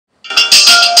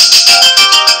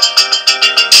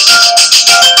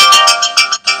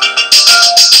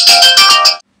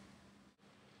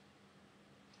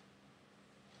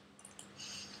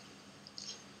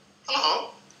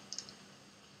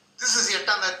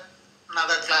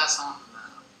another class on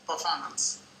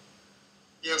performance.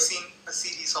 We have seen a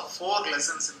series of 4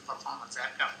 lessons in performance,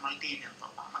 aircraft multi-engine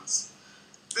performance.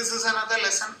 This is another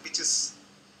lesson which is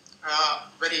a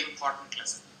very important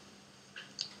lesson.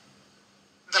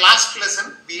 In the last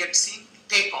lesson, we had seen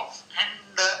takeoff,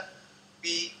 and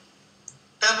we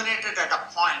terminated at a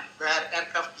point where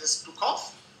aircraft just took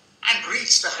off and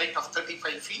reached a height of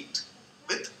 35 feet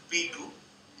with V2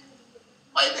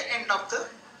 by the end of the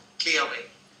clearway,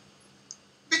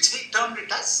 which we termed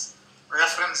it as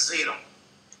reference 0.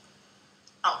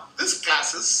 Now, this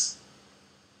class is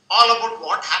all about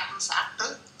what happens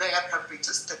after the aircraft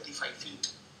reaches 35 feet.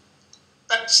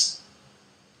 That's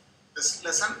this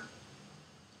lesson.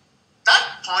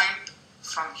 That point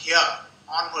from here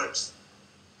onwards,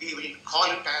 we will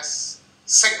call it as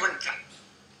segment climb.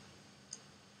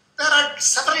 There are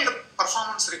several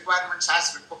performance requirements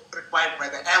as required by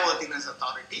the airworthiness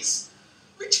authorities,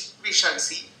 which we shall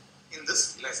see in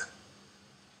this lesson.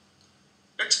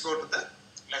 Let's go to the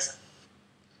lesson.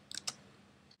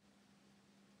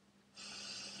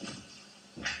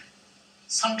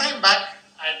 Some time back,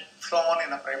 I had flown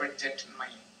in a private jet in my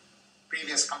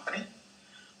previous company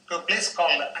to a place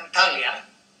called Antalya.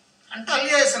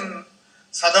 Antalya is in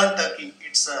southern Turkey.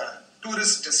 It's a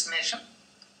tourist destination,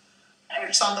 and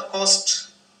it's on the coast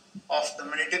of the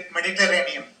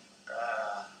Mediterranean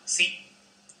Sea.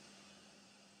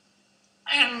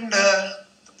 And the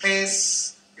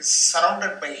place is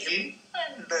surrounded by hill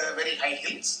and very high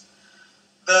hills.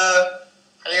 The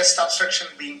highest obstruction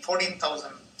being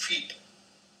 14,000 feet.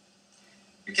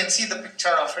 You can see the picture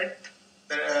of it,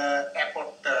 the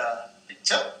airport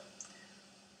picture.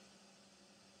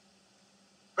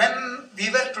 When we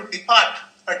were to depart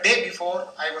a day before,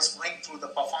 I was going through the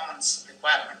performance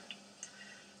requirement,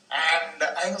 and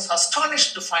I was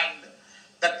astonished to find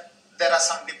that there are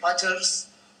some departures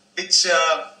which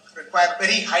require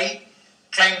very high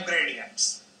climb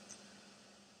gradients.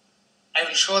 I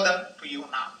will show them to you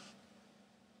now.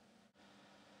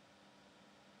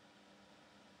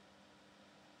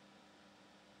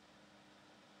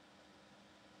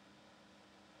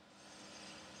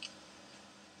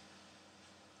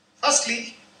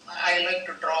 Firstly, I like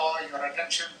to draw your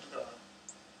attention to the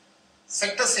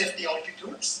sector safety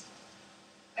altitudes.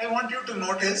 I want you to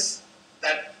notice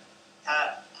that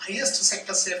highest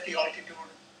sector safety altitude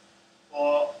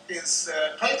is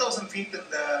 12,000 feet in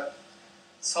the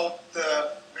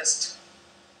southwest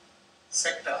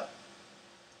sector,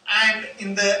 and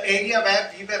in the area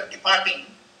where we were departing,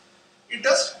 it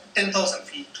was 10,000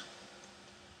 feet.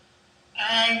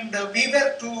 And we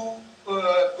were to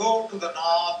go to the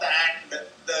north, and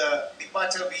the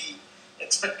departure we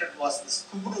expected was this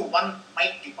Kubru 1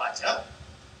 Mike departure.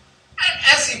 And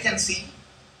as you can see,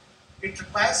 it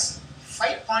requires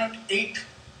 5.8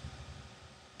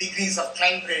 degrees of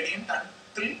climb gradient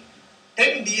until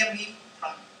 10 DME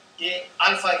from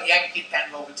Alpha Yankee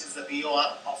Tango, which is the VOR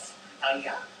of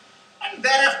Antalya, and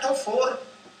thereafter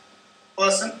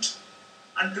 4%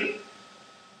 until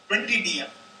 20 DM.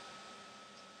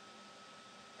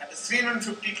 That is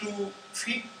 352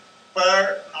 feet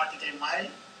per nautical mile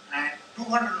and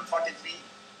 243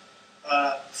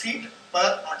 feet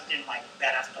per nautical mile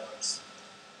thereafterwards.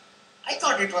 I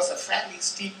thought it was a fairly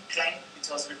steep climb which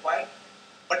was required,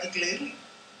 particularly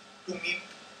to meet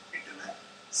it in a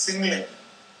single engine.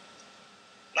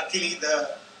 Luckily,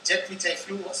 the jet which I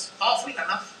flew was powerful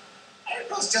enough, and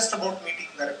it was just about meeting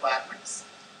the requirements.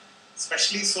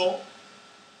 Especially so,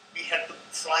 we had to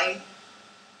fly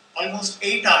almost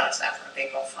 8 hours after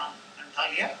takeoff from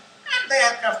Antalya, and the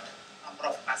aircraft number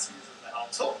of passengers were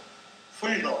also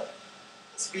full load.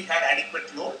 As we had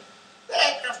adequate load, the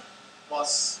aircraft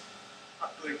was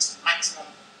up to its maximum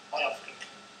all of it.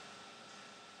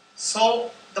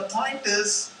 So the point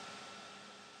is,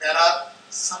 there are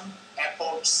some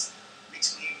airports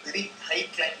which need very high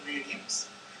climb gradients,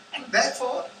 and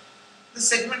therefore the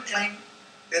segment climb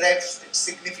derives its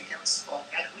significance for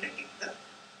calculating the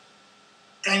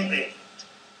climb gradient.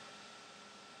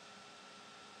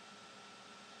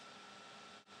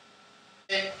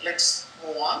 Okay, let's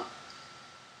move on.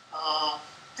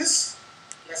 This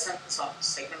lesson is on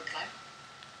segment climb,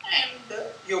 and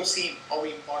you've seen how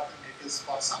important it is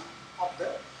for some of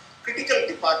the critical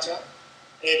departure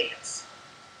areas.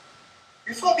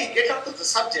 Before we get onto the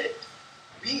subject,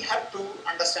 we have to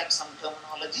understand some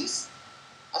terminologies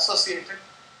associated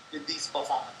with these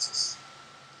performances.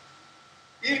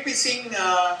 We will be seeing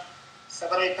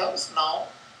several terms now.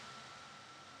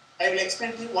 I will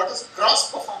explain to you what is gross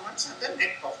performance and the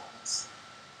net performance.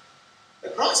 The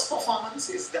gross performance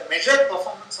is the measured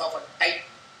performance of a type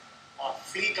or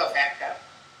fleet of aircraft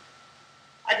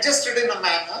adjusted in a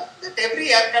manner that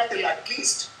every aircraft will at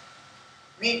least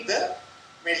meet the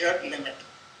measured limit.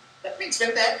 That means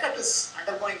when the aircraft is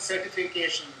undergoing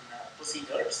certification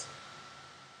procedures,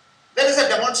 there is a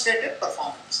demonstrated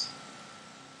performance.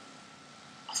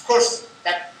 Of course,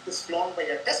 that is flown by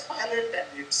a test pilot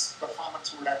and its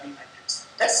performance would have been at its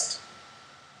test.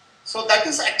 So that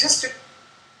is adjusted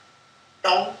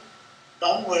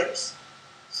downwards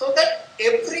so that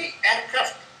every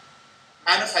aircraft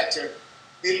manufactured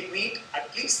will meet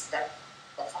at least that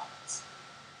performance.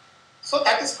 So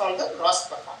that is called the gross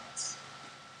performance.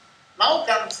 Now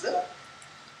comes the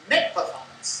net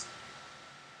performance.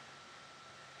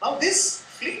 Now this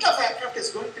fleet of aircraft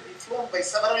is going to be flown by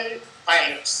several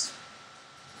pilots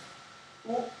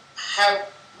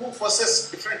who possess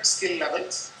different skill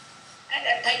levels and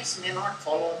at times may not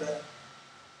follow the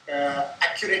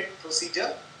accurate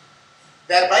procedure.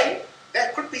 Thereby,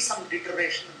 there could be some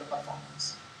deterioration in the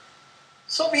performance.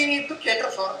 So we need to cater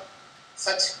for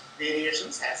such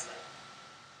variations as well.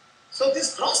 So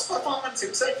this gross performance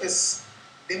itself is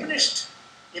diminished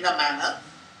in a manner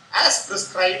as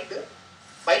prescribed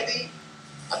by the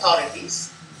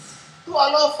authorities to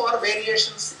allow for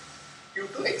variations due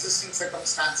to existing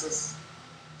circumstances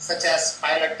such as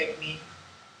pilot technique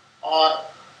or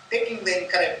taking the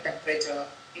incorrect temperature,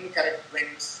 incorrect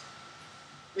winds,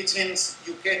 which means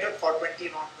you catered for 20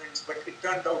 knot winds but it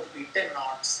turned out to be 10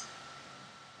 knots,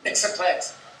 etc.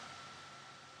 etc.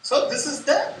 So this is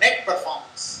the net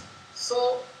performance.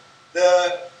 So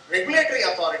the regulatory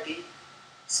authority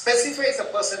specifies a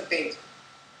percentage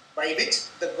by which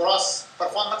the gross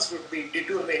performance would be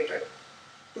deteriorated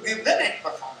to give the net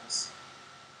performance.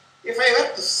 If I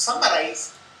were to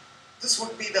summarize, this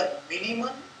would be the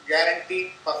minimum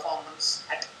guaranteed performance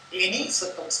at any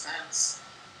circumstance,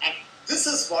 and this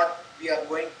is what we are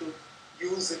going to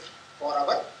use it for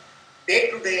our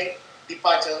day-to-day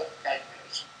departure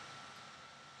calculation.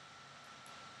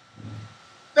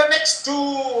 The next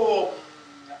two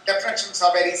definitions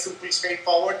are very simple,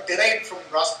 straightforward, derived from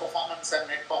gross performance and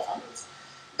net performance.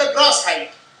 The gross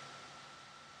height.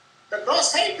 The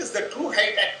gross height is the true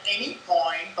height at any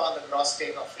point on the gross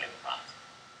takeoff flight path.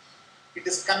 It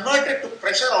is converted to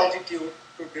pressure altitude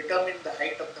to determine the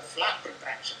height of the flap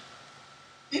retraction.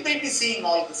 We will be seeing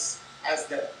all this as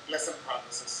the lesson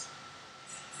progresses.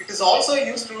 It is also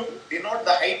used to denote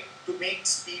the height to make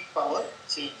speed power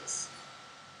changes.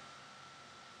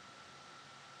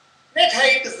 Net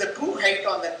height is the true height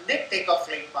on the net takeoff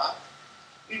flight path.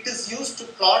 It is used to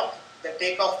plot the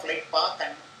takeoff flight path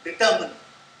and determine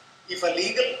if a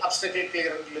legal obstacle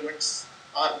clearance limits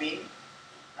are being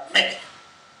met.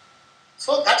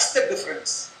 So that's the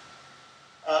difference.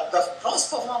 The gross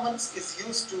performance is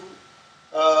used to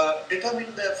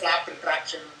determine the flap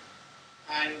retraction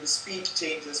and the speed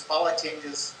changes, power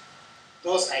changes,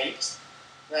 those heights,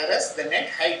 whereas the net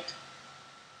height,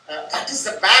 that is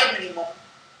the bare minimum,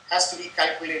 has to be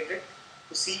calculated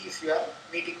to see if you are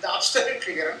meeting the obstacle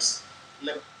clearance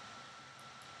limit.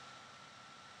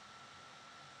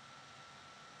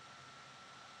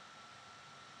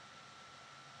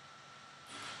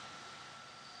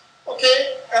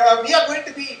 Okay, we are going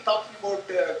to be talking about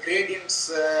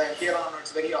gradients here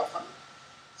onwards very often.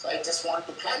 So I just want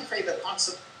to clarify the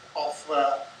concept of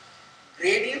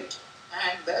gradient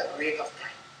and the rate of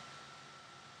climb.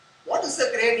 What is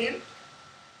the gradient?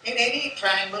 In any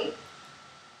triangle,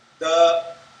 the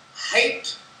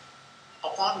height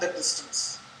upon the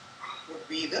distance would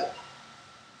be the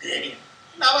gradient.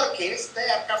 In our case, the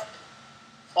aircraft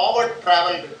forward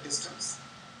traveled distance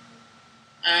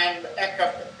and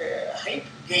aircraft height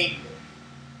gained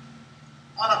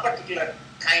on a particular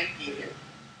time period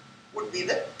would be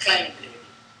the climb gradient.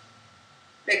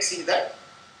 Let's see that.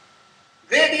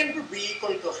 Gradient would be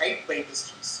equal to height by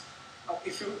distance. Now,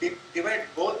 if you divide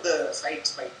both the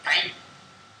sides by time,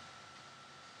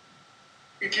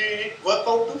 it will work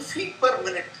out to feet per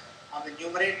minute on the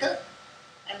numerator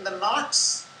and the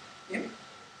knots in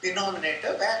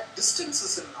denominator, where distance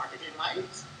is in nautical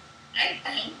miles and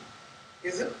time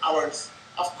is in hours.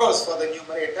 Of course, for the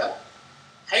numerator,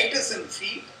 height is in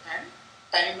feet and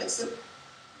time is in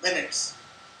minutes.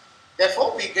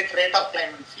 Therefore, we get rate of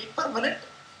climb in feet per minute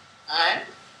and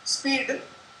speed in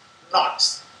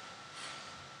knots.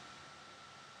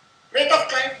 Rate of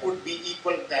climb would be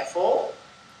equal, therefore,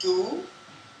 to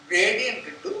gradient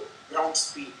into ground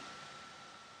speed.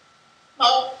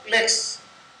 Now, let's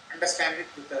understand it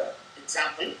with an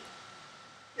example.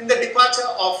 In the departure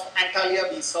of Antalya,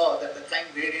 we saw that the climb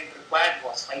gradient required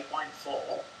was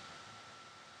 5.4.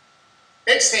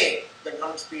 Let's say the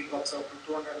ground speed works out to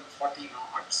 240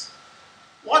 knots.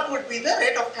 What would be the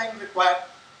rate of climb required?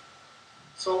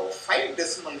 So 5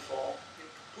 decimal 4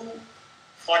 into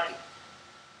 240,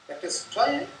 that is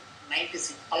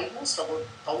 1296, almost about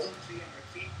 1300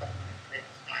 feet per minute rate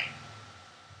of climb.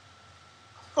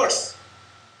 Of course,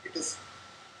 it is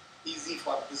easy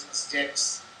for business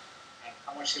jets and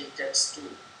commercial jets to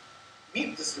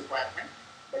meet this requirement,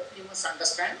 but you must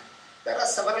understand there are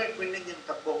several twin engine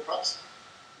turboprops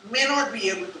may not be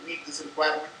able to meet this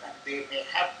requirement, and they may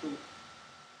have to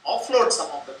offload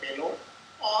some of the payload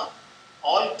or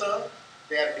alter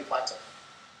their departure.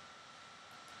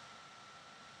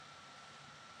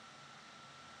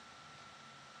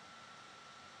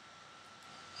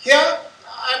 Here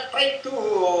I have tried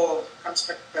to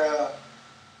construct a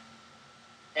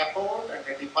airport and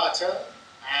a departure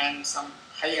and some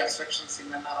high obstructions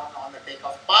in and around on the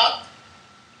takeoff path,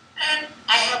 and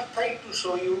I have tried to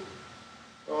show you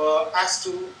as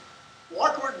to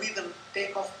what would be the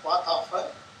takeoff path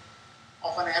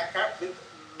of an aircraft with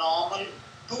normal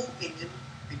 2-engine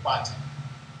departure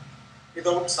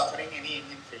without suffering any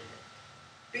engine failure.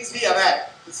 Please be aware,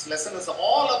 this lesson is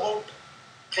all about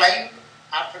climb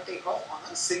after takeoff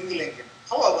on a single engine.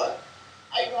 However,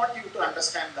 I want you to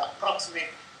understand the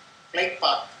approximate flight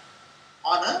path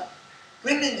on a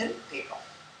twin engine takeoff.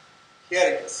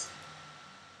 Here it is.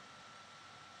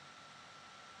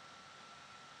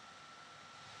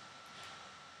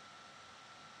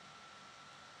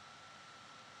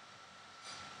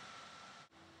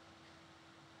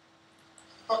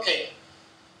 Okay,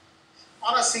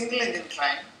 on a single engine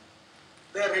climb,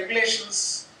 the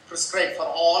regulations prescribed for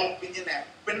all twin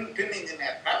engine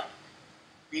aircraft,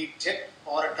 be it jet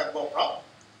or a turboprop,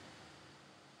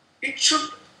 it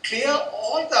should clear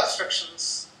all the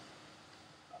obstructions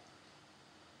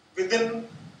within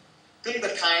till the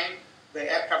time the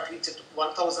aircraft reaches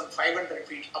 1,500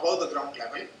 feet above the ground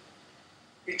level.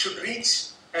 It should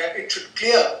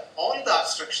clear all the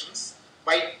obstructions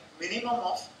by minimum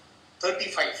of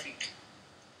 35 feet.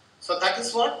 So that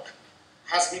is what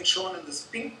has been shown in this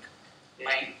pink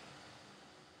line,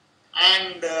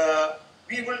 and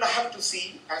we will have to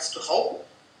see as to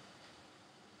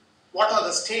what are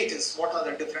the stages, what are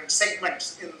the different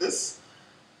segments in this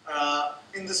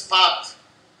path,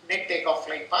 net takeoff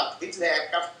flight path, which the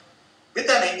aircraft with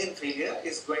an engine failure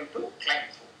is going to climb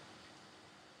through.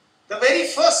 The very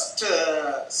first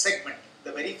segment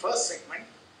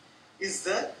is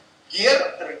the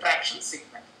gear retraction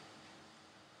segment.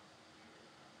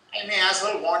 I may as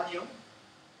well warn you,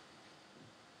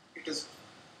 it's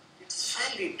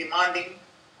fairly demanding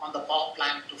on the power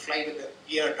plant to fly with the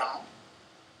gear down.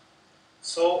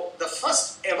 So the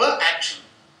first ever action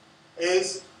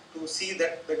is to see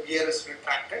that the gear is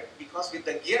retracted, because with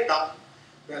the gear down,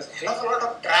 there's a hell of a lot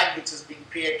of drag which is being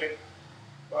created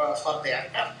for the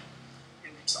aircraft.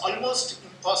 And it's almost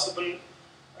impossible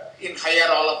in higher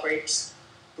roll-up rates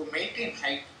to maintain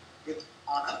height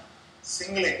on a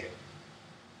single engine.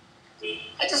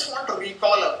 I just want to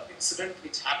recall an incident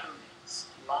which happened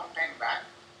a long time back.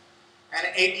 An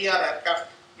ATR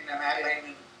aircraft in an airline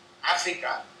in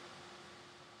Africa.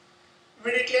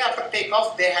 Immediately after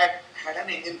takeoff, they had an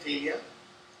engine failure,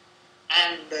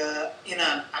 and in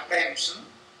an apprehension,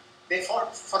 they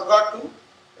forgot to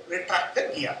retract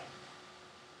the gear.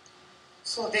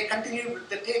 So they continued with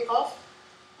the takeoff.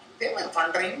 They were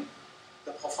wondering,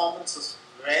 the performance was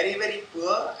very, very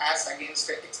poor as against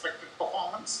the expected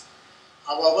performance.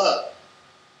 However,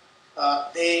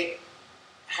 they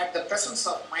had the presence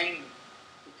of mind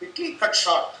to quickly cut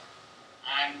short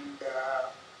and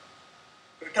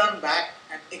return back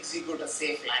and execute a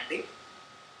safe landing.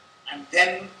 And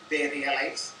then they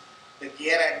realized the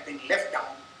gear had been left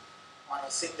down on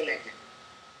a single engine.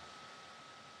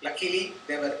 Luckily,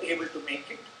 they were able to make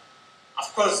it.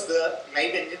 Of course, the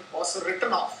live engine was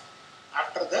written off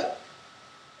after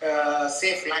the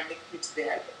safe landing which they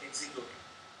had executed.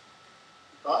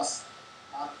 Because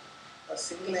on a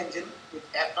single engine with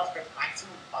aircraft at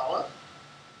maximum power,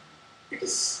 it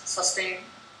is sustaining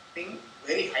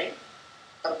very high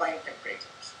turbine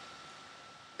temperatures.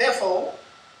 Therefore,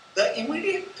 the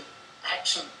immediate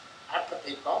action after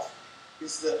takeoff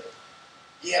is the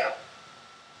gear up.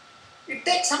 It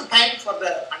takes some time for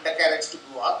the undercarriage to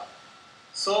go up.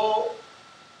 So,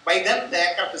 by then the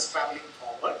aircraft is traveling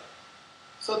forward.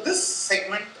 So, this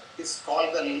segment is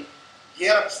called the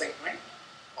gear up segment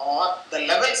or the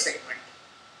level segment.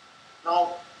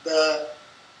 Now, the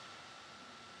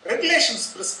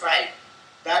regulations prescribe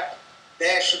that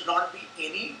there should not be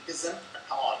any descent at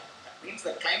all. That means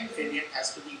the climb gradient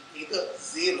has to be either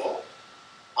 0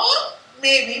 or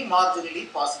maybe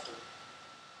marginally positive.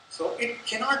 So it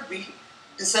cannot be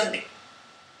descending.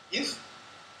 If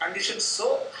conditions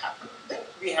so happen, then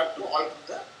we have to alter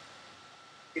the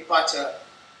departure.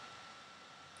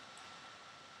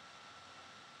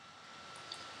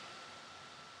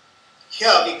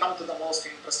 Here we come to the most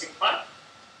interesting part,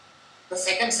 the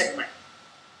second segment.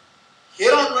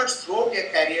 Here onwards throughout your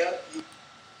career,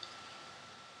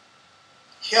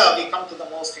 here we come to the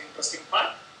most interesting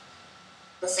part,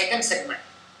 the second segment.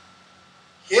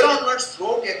 Here onwards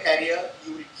throughout your career,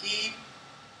 you will keep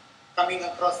coming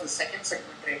across the second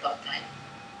segment rate of climb,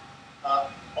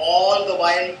 all the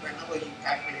while whenever you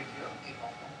calculate your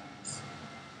takeoff performance.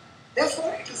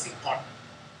 Therefore, it is important.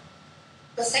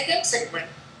 The second segment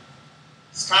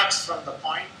starts from the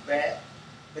point where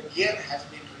the gear has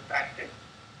been retracted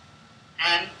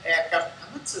and aircraft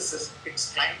commences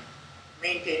its climb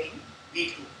maintaining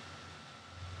V2.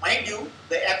 Mind you,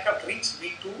 the aircraft reached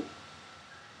V2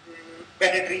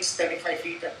 when it reached 35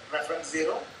 feet at reference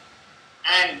 0,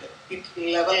 and it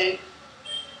leveled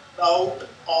out,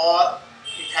 or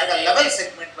it had a level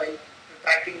segment by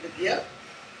retracting the gear,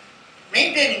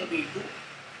 maintaining V2,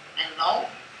 and now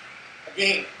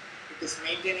again it is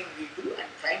maintaining V2 and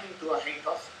climbing to a height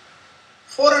of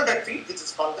 400 feet, which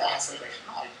is called the acceleration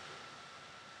altitude.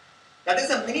 That is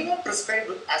the minimum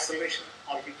prescribed acceleration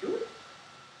altitude.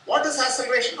 What is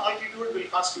acceleration altitude will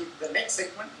constitute the next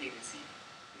segment we will see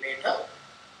later.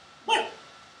 But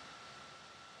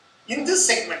in this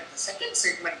segment, the second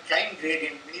segment climb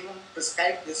gradient minimum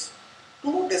prescribed is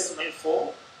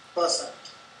 2.4%.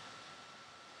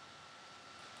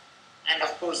 And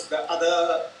of course the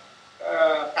other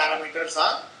parameters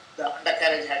are the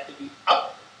undercarriage had to be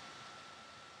up.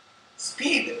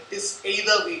 Speed is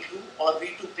either V2 or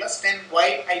V2 plus 10.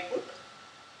 Why I put?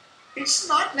 It's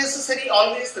not necessary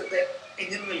always that the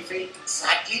engine will fail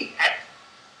exactly at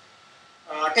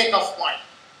takeoff point.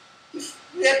 If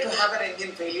we are to have an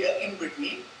engine failure in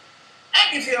between,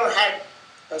 and if you have had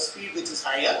a speed which is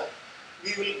higher,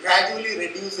 we will gradually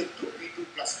reduce it to V2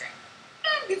 plus 10.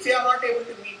 And if you are not able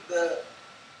to meet the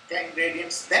climb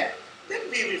gradients, then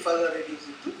we will further reduce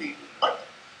it to V2. But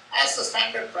as a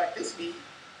standard practice, we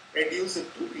reduce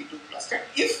it to V2 plus 10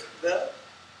 if the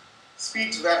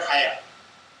speeds were higher,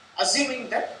 assuming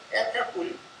that aircraft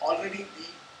will already be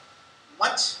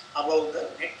much above the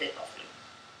net takeoff limit.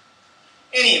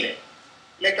 Anyway,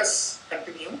 let us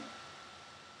continue.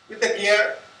 With the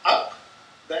gear up,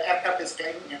 the aircraft is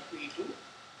climbing at V2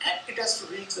 and it has to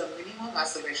reach the minimum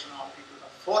acceleration altitude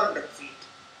of 400 feet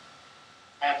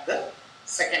at the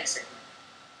second segment.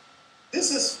 This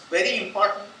is very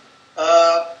important.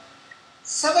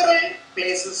 Several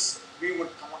places we would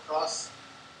come across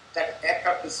that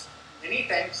aircraft is many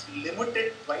times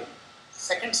limited by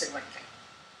second segment climb.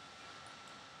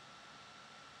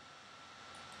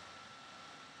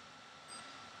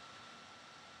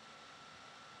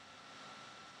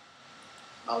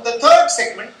 Now the third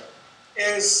segment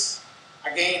is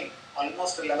again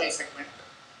almost a level segment.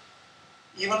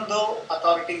 Even though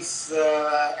authorities,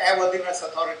 Airworthiness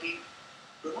Authority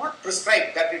do not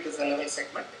prescribe that it is a level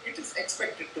segment, it is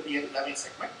expected to be a level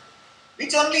segment,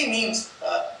 which only means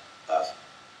a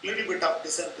little bit of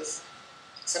descent is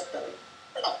acceptable.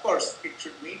 But of course, it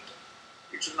should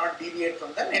not deviate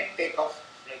from the net takeoff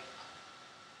rate.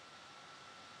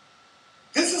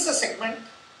 This is a segment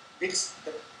which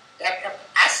the aircraft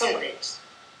accelerates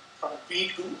from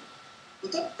V2 to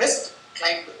the best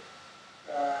climbing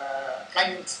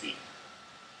speed.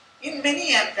 In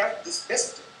many aircraft, this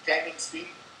best climbing speed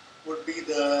would be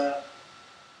the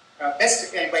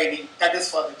best LBD, that is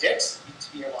for the jets, which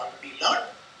we have already learned.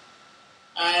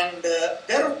 And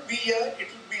there would be it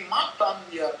would be marked on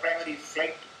your primary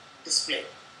flight display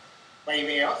by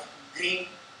way of green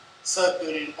circle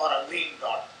or a green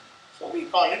dot. So we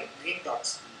call it green dot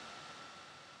speed.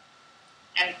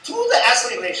 And through the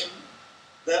acceleration,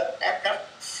 the aircraft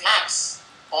flaps,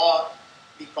 or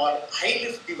we call high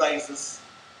lift devices,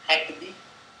 had to be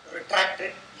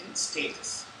retracted in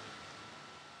stages.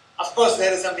 Of course,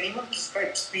 there is a minimum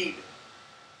prescribed speed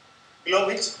below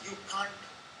which you can't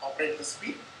operate the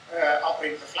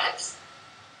flaps,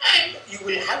 and you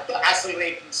will have to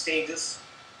accelerate in stages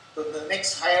to the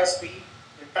next higher speed,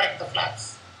 retract the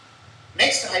flaps,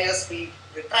 next higher speed,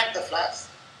 retract the flaps,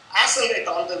 accelerate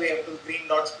all the way up to green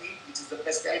dot speed, which is the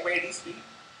best LBD speed,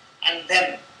 and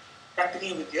then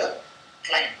continue with your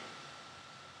climb.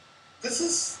 This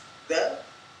is the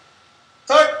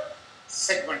third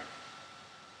segment.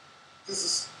 This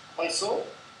is also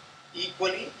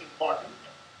equally important,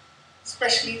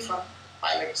 especially from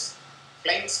pilots'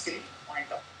 flying skill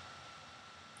point of view.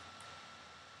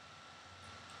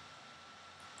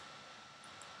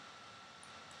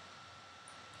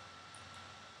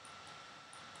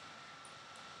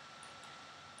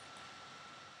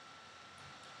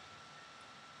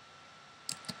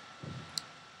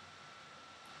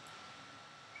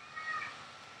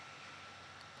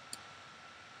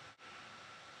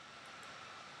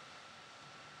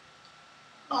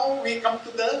 Now we come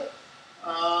to the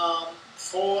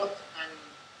fourth and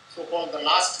so-called the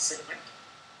last segment.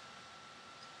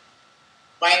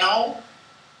 By now,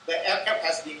 the aircraft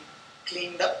has been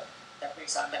cleaned up. That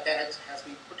means undercarriage has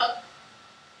been put up.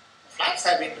 The flaps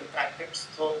have been retracted,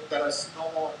 so there is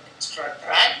no more extra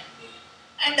drag.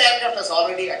 And the aircraft has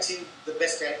already achieved the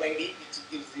best LYD, which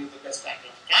gives you the best angle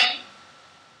of climb.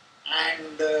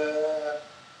 And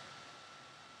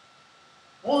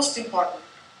most important,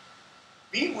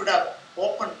 we would have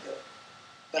opened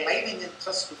the live engine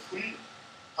thrust to full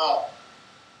power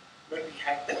when we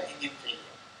had the engine failure.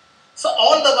 So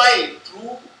all the while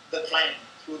through the climb,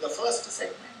 through the first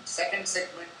segment, second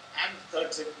segment and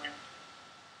third segment,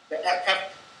 the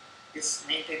aircraft is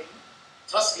maintaining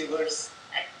thrust levers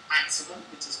at maximum,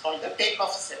 which is called the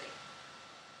takeoff setting.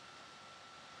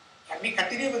 Can we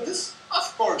continue with this?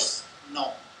 Of course,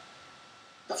 no.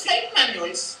 The flight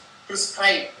manuals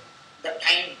prescribe the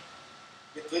time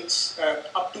with which,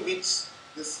 up to which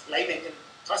this live engine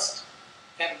thrust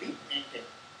can be maintained.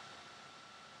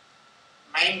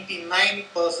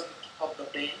 99% of the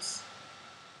planes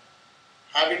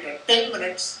have it at 10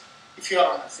 minutes if you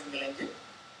are on a single engine,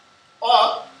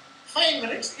 or 5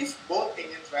 minutes if both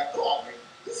engines were to operate.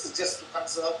 This is just to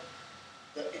conserve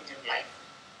the engine life.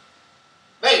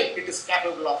 Well, it is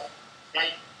capable of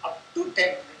flying up to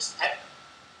 10 minutes at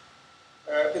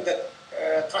with the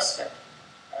thrust at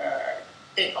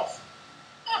takeoff.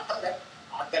 After that,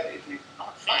 not that it will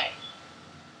not fly,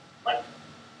 but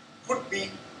could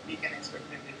be, we can expect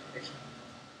a degradation.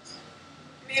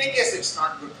 In any case, it's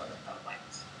not good for the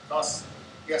turbines because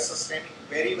we are sustaining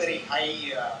very, very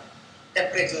high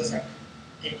temperatures at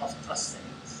takeoff thrust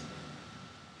settings.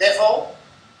 Therefore,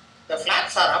 the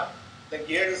flaps are up, the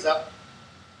gear is up,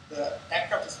 the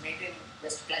aircraft is maintaining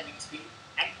best climbing speed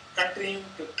and continuing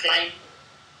to climb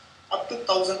up to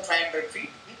 1,500 feet,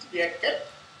 which we had kept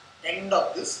end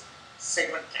of this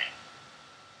segment climb.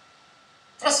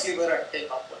 Thrust lever at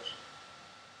takeoff version.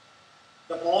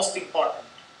 The most important,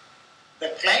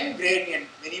 the climb gradient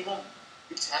minimum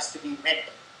which has to be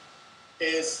met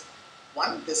is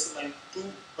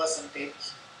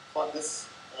 1.2% for this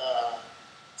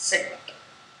segment.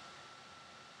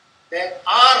 There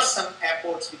are some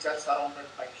airports which are surrounded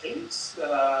by hills,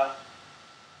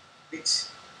 which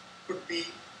could be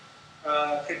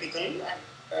critical and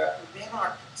may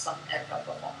not, some aircraft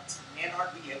performance may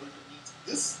not be able to meet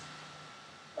this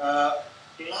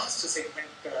last segment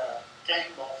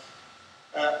climb of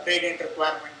gradient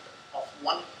requirement of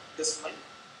 1.2%.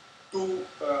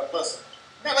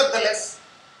 Nevertheless,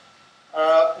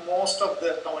 most of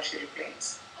the commercial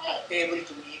planes are able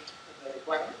to meet the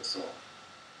requirement, so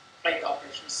flight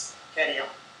operations carry on.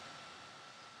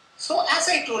 So as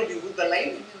I told you, the live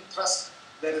engine thrust,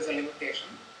 there is a limitation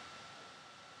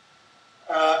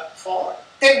for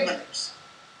 10 minutes.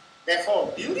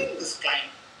 Therefore, during this climb,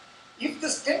 if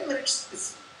this 10 minutes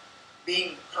is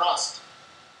being crossed,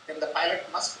 then the pilot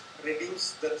must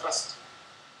reduce the thrust.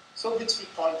 So which we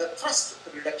call the thrust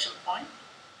reduction point,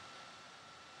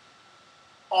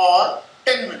 or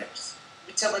 10 minutes,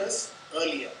 whichever is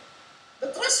earlier.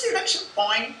 The thrust reduction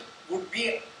point would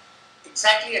be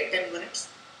exactly at 10 minutes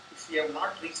if we have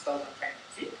not reached 1,500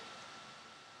 feet.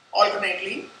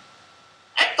 Alternately,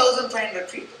 at 1,500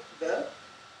 feet, the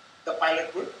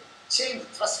pilot would change the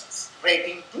thrust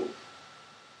rating to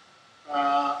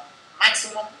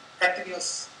maximum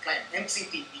continuous climb,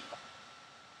 MCTP.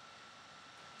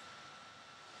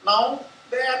 Now,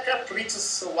 the aircraft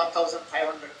reaches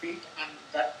 1,500 feet, and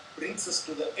that brings us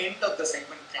to the end of the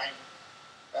segment climb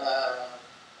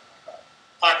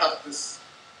part of this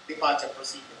departure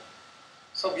procedure.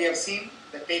 So we have seen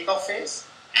the takeoff phase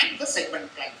and the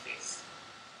segment climb phase.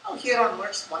 Now here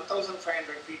onwards,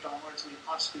 1,500 feet onwards will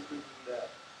constitute the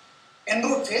en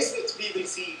route phase, which we will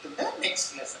see it in the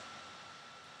next lesson.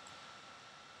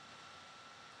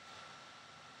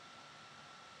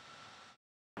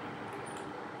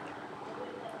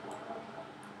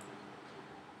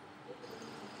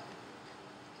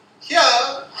 Here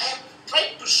I have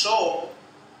tried to show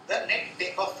the net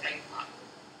takeoff flight path.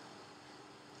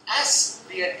 As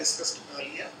we had discussed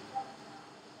earlier,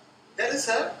 there is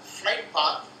a flight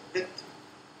path with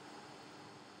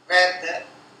where the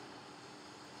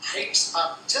heights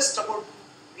are just about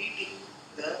meeting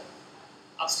the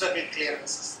obstacle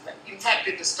clearances. In fact,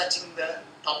 it is touching the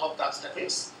top of the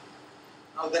obstacles.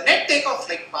 Now, the net takeoff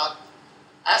flight path,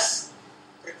 as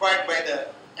required by the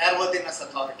airworthiness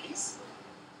authorities,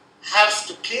 has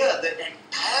to clear the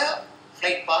entire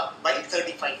flight path by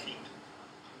 35 feet,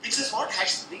 which is what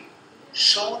has been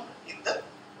shown in the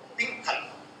pink color.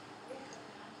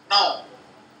 Now,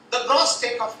 the gross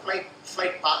takeoff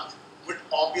flight path would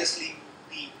obviously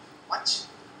be much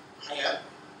higher,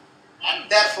 and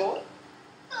therefore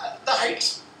the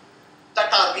heights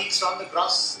that are reached on the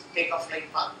gross takeoff flight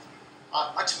path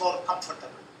are much more comfortable,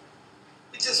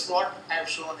 which is what I have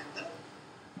shown in the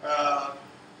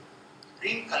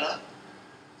green color,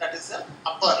 that is the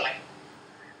upper line.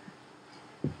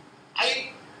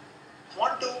 I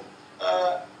want to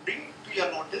bring to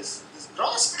your notice this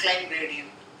gross climb gradient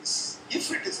is,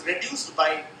 if it is reduced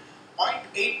by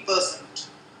 0.8%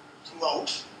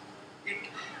 throughout, it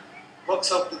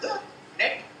works out to the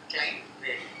net climb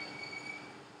gradient.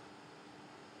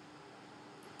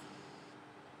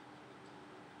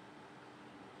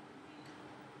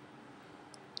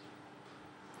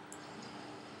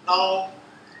 Now,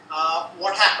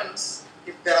 what happens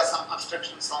if there are some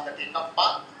obstructions on the takeoff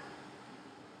path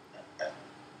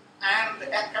and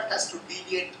the aircraft has to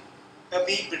deviate a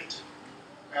wee bit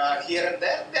here and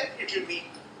there, then it will meet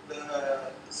the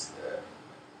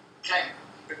climb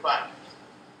requirement.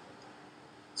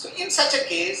 So in such a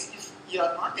case, if you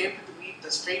are not able to meet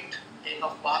the straight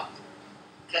takeoff path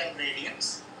climb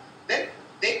gradients, then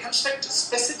they construct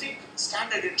specific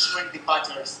standard instrument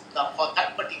departures for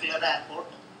that particular airport,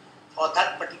 for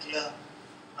that particular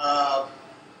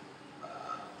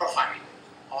profile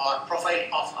or profile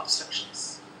of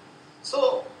obstructions.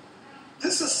 So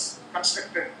this is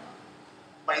constructed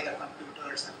by the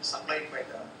computers and supplied by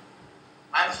the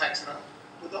manufacturer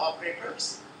to the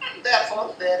operators, and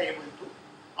therefore they are able to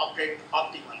operate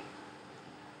optimally.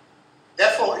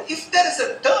 Therefore, if there is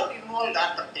a turn involved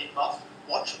after takeoff,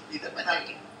 what should be the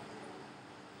penalty?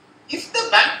 If the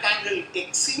bank angle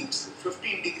exceeds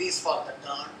 15 degrees for the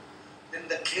turn, then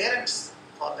the clearance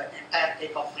for the entire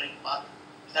takeoff flight path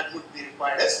that would be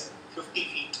required is 50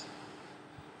 feet.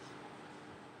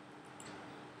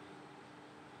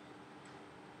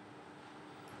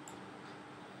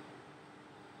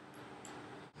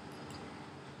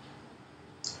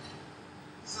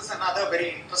 This is another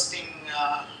very interesting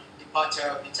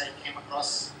departure which I came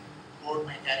across throughout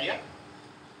my career,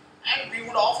 and we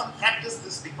would often practice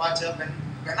this departure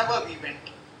whenever we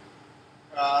went.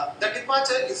 The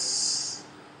departure is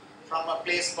from a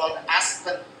place called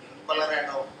Aspen in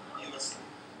Colorado, USA.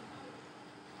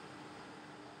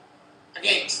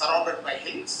 Again, surrounded by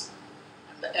hills,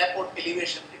 and the airport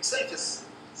elevation itself is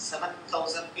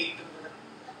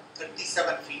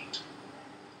 7,837 feet,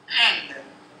 and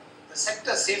the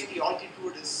sector safety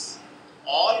altitude is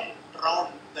all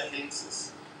around the hills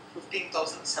is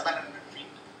 15,700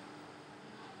 feet.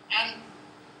 And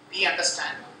we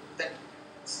understand that,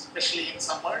 especially in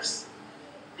summers,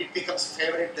 it becomes a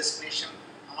favorite destination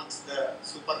amongst the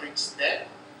super rich there.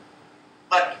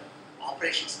 But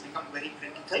operations become very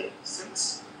critical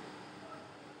since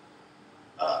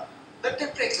the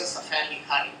temperatures are fairly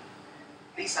high.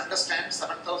 Please understand,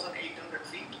 7,800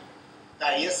 feet,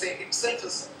 the ISA itself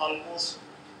is almost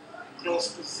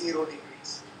close to 0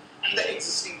 degrees, and the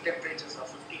existing temperatures are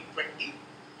 15-20,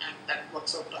 and that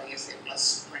works out to ISA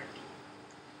plus 20.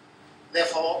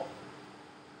 Therefore,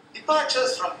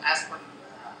 departures from Aspen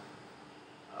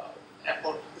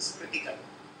airport is critical.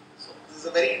 So this is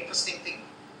a very interesting thing.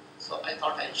 So I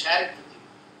thought I'll share it with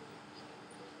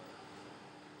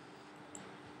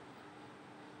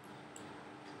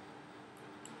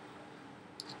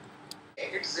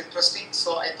you. It is interesting,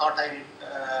 so I thought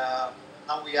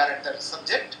now we are at the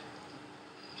subject.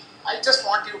 I just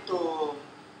want you to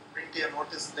bring to your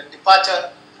notice the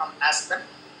departure from Aspen.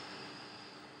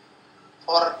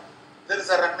 There is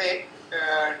a runway,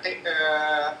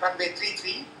 runway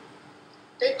 33.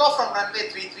 Takeoff from runway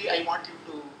 33, I want you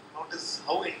to notice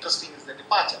how interesting is the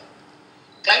departure.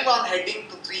 Climb on heading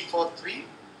to 343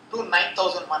 to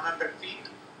 9,100 feet,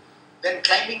 then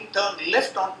climbing turn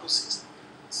left on to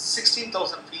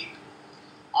 16,000 feet,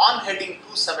 on heading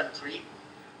 273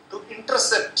 to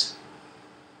intercept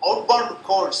outbound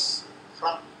course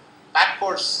from back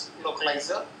course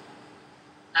localizer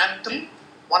until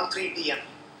 13 dm.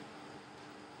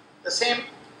 The same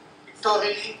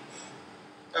pictorially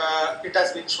it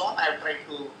has been shown. I have tried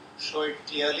to show it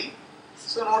clearly.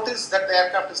 So notice that the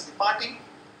aircraft is departing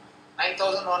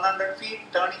 9,100 feet,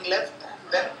 turning left,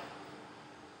 and then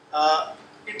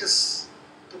it is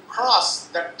to cross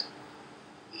that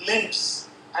links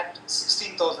at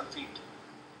 16,000 feet.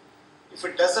 If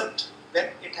it doesn't,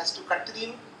 then it has to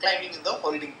continue climbing in the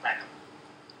holding pattern.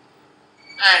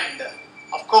 And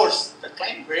of course, the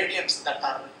climb gradients that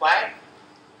are required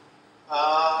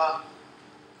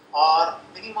are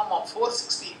minimum of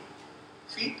 460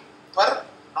 feet per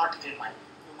nautical mile.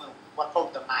 You may work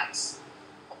out the maths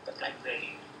of the climb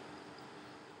gradient.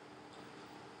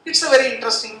 It's a very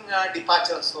interesting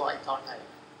departure, so I thought I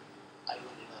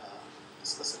will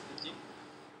discuss it with you.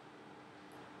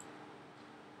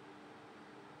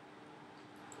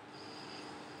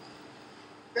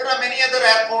 There are many other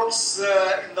airports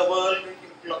in the world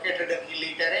located in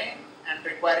hilly terrain and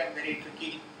requiring very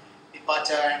tricky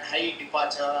departure and high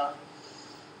departure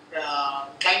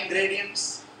climb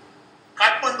gradients.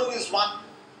 Kathmandu is one,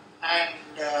 and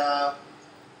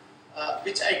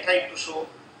which I tried to show.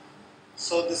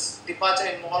 So this departure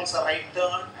involves a right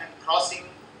turn and crossing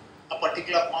a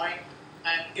particular point,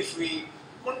 and if we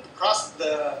couldn't cross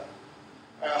the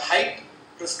height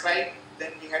prescribed,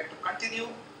 then we had to continue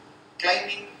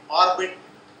climbing orbit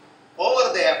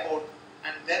over the airport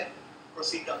and then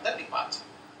proceed on the departure.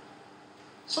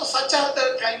 So such are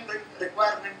the climb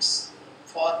requirements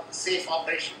for safe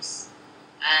operations,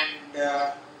 and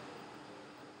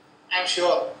I'm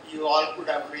sure you all could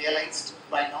have realized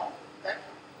by now that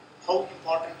how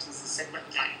important is the segment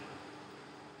climb.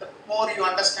 The more you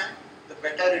understand, the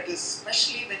better it is,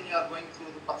 especially when you are going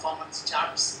through the performance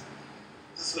charts.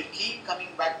 This will keep coming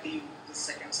back to you, the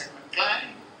second segment climb,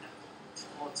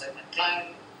 fourth segment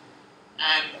climb,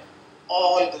 and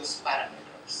all those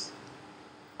parameters.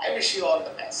 I wish you all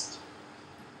the best.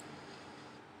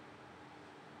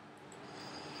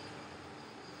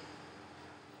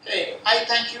 Okay, I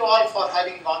thank you all for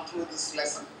having gone through this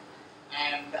lesson,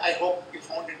 and I hope you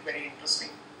found it very interesting.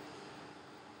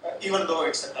 Even though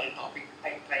it's a dull topic,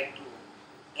 I tried to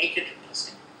make it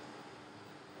interesting.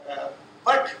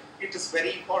 But it is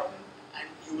very important, and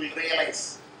you will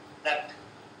realize that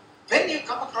when you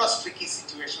come across tricky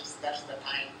situations, that's the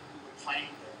time you will find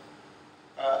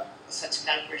that such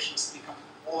calculations become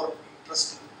more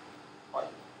interesting for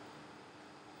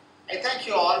you. I thank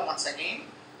you all once again,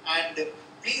 and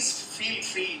please feel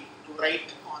free to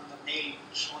write on the mail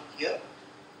shown here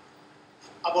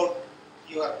about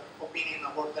your opinion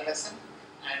about the lesson,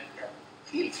 and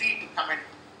feel free to comment,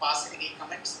 pass any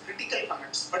comments, critical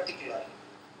comments particularly.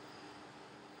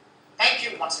 Thank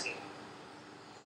you once again.